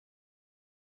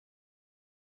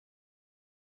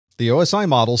The OSI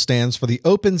model stands for the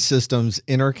Open Systems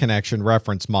Interconnection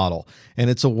Reference Model, and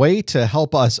it's a way to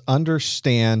help us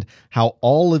understand how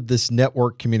all of this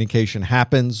network communication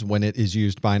happens when it is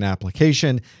used by an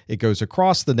application. It goes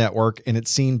across the network and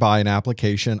it's seen by an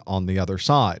application on the other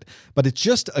side. But it's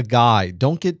just a guide.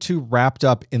 Don't get too wrapped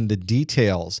up in the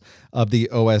details of the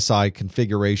OSI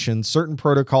configuration. Certain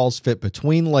protocols fit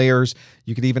between layers.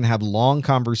 You could even have long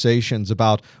conversations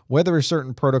about whether a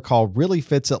certain protocol really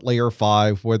fits at layer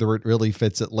 5, whether it really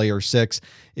fits at layer 6.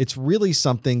 It's really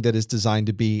something that is designed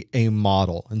to be a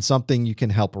model and something you can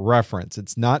help reference.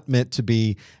 It's not meant to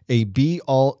be a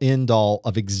be-all, end-all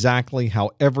of exactly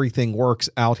how everything works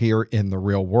out here in the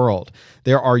real world.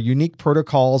 There are unique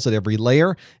protocols at every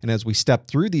layer, and as we step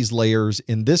through these layers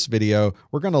in this video,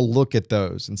 we're going to look at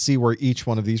those and see where each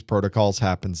one of these protocols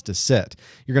happens to sit.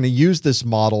 You're going to use this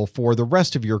model for the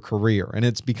rest of your career, and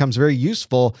it becomes very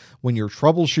useful when you're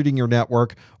troubleshooting your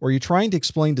network or you're trying to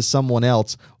explain to someone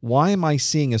else, why am I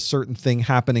seeing a certain thing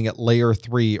happening at layer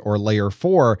 3 or layer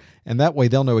 4? And that way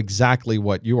they'll know exactly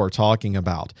what you are talking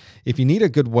about. If you need a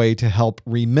good way to help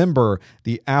remember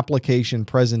the application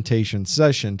presentation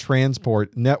session,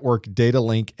 transport, network, data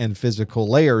link, and physical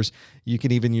layers, you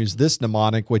can even use this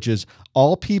mnemonic, which is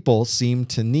all people seem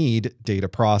to need data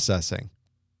processing.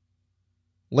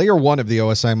 Layer 1 of the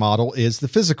OSI model is the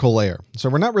physical layer. So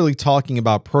we're not really talking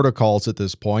about protocols at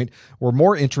this point. We're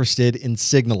more interested in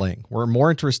signaling. We're more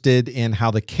interested in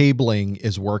how the cabling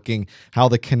is working, how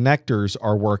the connectors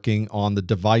are working on the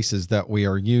devices that we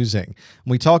are using.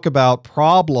 When we talk about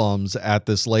problems at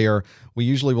this layer, we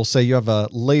usually will say you have a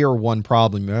layer 1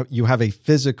 problem. You have a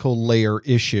physical layer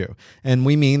issue. And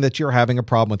we mean that you're having a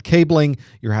problem with cabling,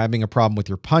 you're having a problem with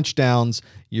your punch downs,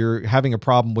 you're having a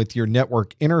problem with your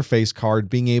network interface card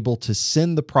being able to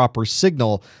send the proper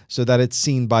signal so that it's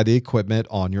seen by the equipment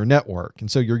on your network. And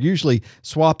so you're usually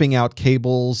swapping out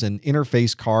cables and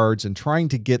interface cards and trying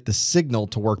to get the signal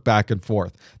to work back and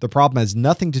forth. The problem has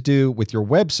nothing to do with your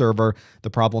web server. The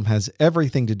problem has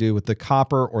everything to do with the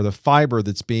copper or the fiber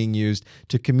that's being used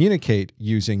to communicate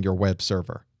using your web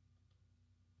server.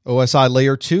 OSI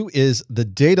Layer 2 is the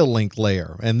data link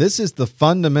layer, and this is the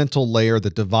fundamental layer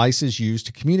that devices use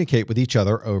to communicate with each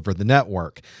other over the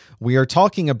network. We are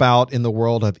talking about, in the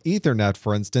world of Ethernet,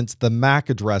 for instance, the MAC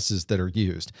addresses that are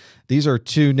used. These are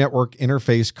two network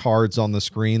interface cards on the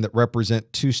screen that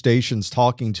represent two stations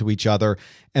talking to each other,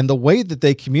 and the way that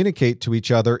they communicate to each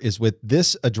other is with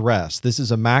this address. This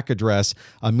is a MAC address,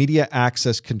 a media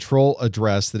access control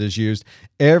address that is used.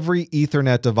 Every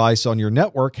Ethernet device on your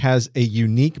network has a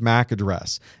unique MAC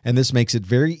address, and this makes it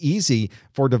very easy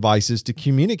for devices to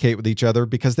communicate with each other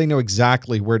because they know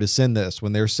exactly where to send this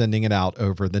when they're sending it out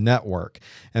over the network.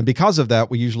 And because of that,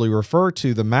 we usually refer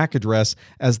to the MAC address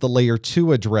as the layer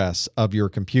 2 address of your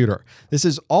computer. This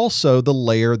is also the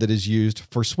layer that is used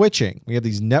for switching. We have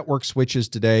these network switches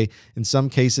today. In some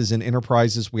cases in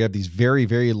enterprises, we have these very,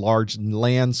 very large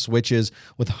LAN switches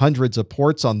with hundreds of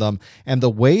ports on them. And the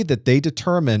way that they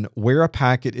determine where a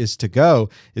packet is to go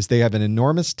is they have an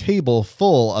enormous table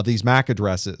full of these MAC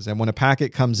addresses. And when a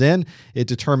packet comes in, it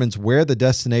determines where the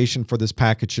destination for this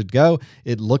packet should go.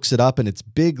 It looks it up in its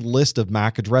big list of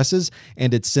MAC addresses,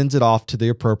 and it sends it off to the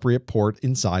appropriate port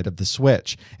inside of the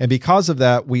switch. And because of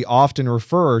that, we often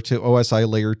refer to OSI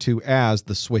Layer 2 as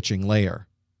the switching layer.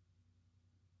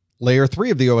 Layer 3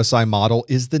 of the OSI model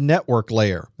is the network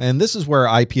layer, and this is where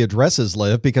IP addresses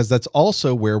live because that's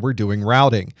also where we're doing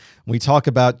routing. When we talk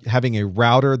about having a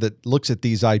router that looks at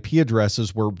these IP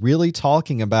addresses, we're really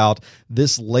talking about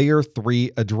this layer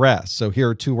 3 address. So here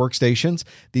are two workstations.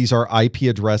 These are IP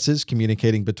addresses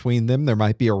communicating between them. There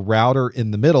might be a router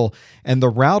in the middle, and the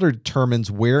router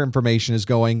determines where information is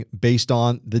going based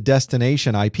on the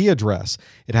destination IP address.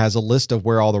 It has a list of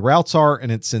where all the routes are,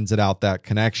 and it sends it out that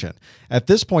connection. At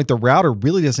this point, the router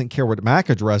really doesn't care what MAC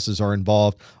addresses are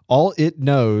involved. All it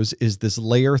knows is this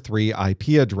layer 3 IP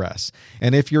address.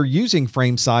 And if you're using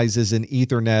frame sizes in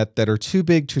Ethernet that are too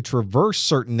big to traverse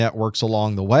certain networks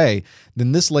along the way,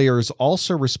 then this layer is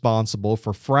also responsible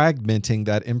for fragmenting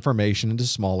that information into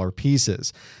smaller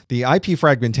pieces. The IP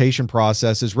fragmentation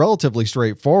process is relatively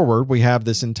straightforward. We have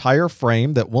this entire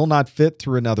frame that will not fit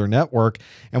through another network,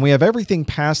 and we have everything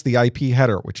past the IP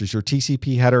header, which is your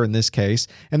TCP header in this case,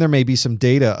 and there may be some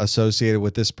data associated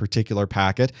with this particular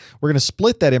packet. We're going to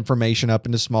split that information up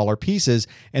into smaller pieces,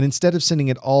 and instead of sending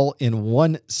it all in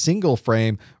one single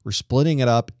frame, we're splitting it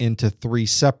up into 3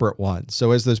 separate ones.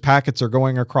 So as those packets are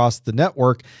going across the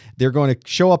network, they're going to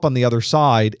show up on the other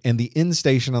side, and the end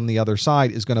station on the other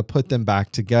side is going to put them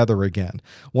back together again.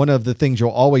 One of the things you'll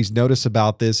always notice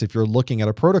about this if you're looking at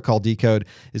a protocol decode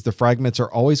is the fragments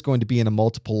are always going to be in a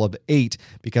multiple of 8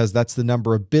 because that's the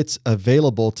number of bits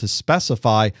available to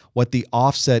specify what the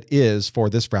offset is for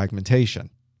this fragmentation.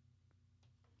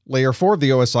 Layer 4 of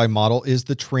the OSI model is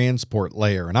the transport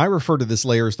layer, and I refer to this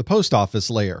layer as the post office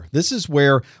layer. This is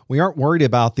where we aren't worried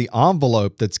about the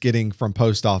envelope that's getting from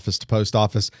post office to post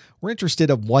office. We're interested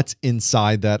in what's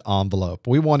inside that envelope.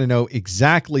 We want to know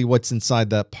exactly what's inside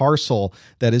that parcel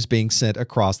that is being sent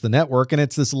across the network, and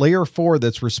it's this layer 4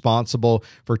 that's responsible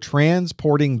for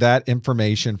transporting that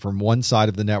information from one side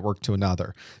of the network to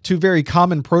another. 2 very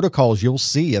common protocols you'll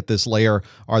see at this layer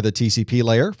are the TCP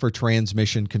layer for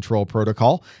Transmission Control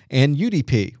Protocol and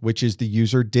UDP, which is the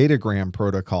User Datagram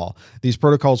Protocol. These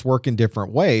protocols work in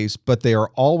different ways, but they are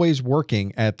always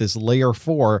working at this layer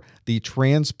 4, the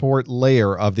transport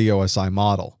layer of the OSI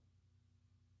model.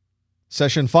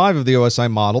 Session 5 of the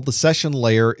OSI model, the session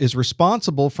layer, is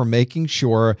responsible for making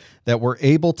sure that we're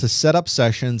able to set up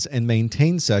sessions and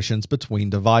maintain sessions between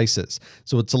devices.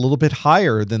 So it's a little bit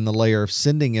higher than the layer of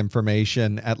sending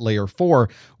information at layer 4.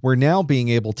 We're now being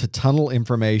able to tunnel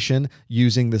information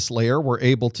using this layer. We're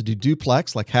able to do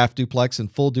duplex, like half duplex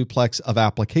and full duplex of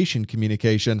application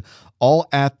communication, all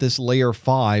at this layer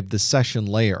 5, the session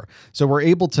layer. So we're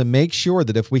able to make sure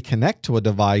that if we connect to a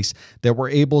device, that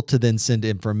we're able to then send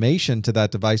information to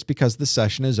that device because the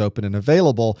session is open and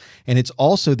available. And it's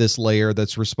also this layer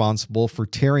that's responsible for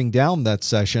tearing down that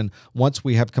session once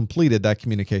we have completed that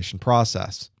communication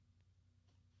process.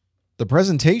 The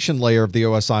presentation layer of the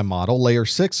OSI model, layer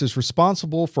 6, is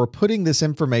responsible for putting this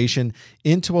information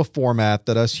into a format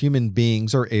that us human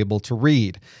beings are able to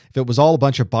read. If it was all a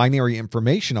bunch of binary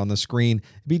information on the screen,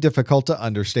 it'd be difficult to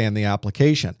understand the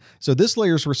application. So this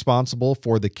layer is responsible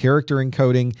for the character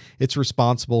encoding. It's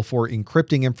responsible for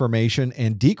encrypting information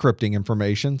and decrypting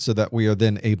information so that we are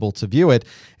then able to view it.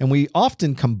 And we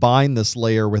often combine this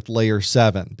layer with layer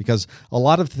 7 because a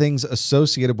lot of things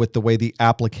associated with the way the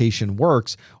application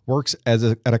works at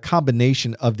a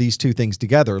combination of these 2 things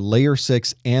together, layer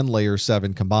 6 and layer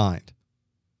 7 combined.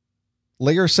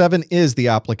 Layer 7 is the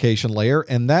application layer,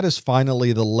 and that is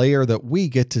finally the layer that we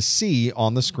get to see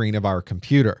on the screen of our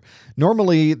computer.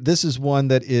 Normally, this is one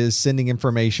that is sending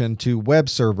information to web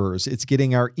servers. It's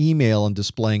getting our email and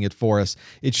displaying it for us.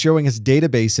 It's showing us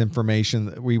database information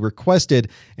that we requested,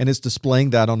 and it's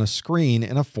displaying that on a screen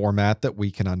in a format that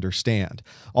we can understand.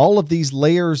 All of these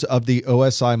layers of the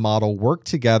OSI model work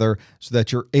together so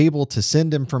that you're able to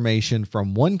send information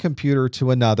from one computer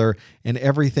to another, and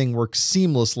everything works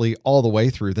seamlessly all the way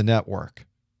through the network.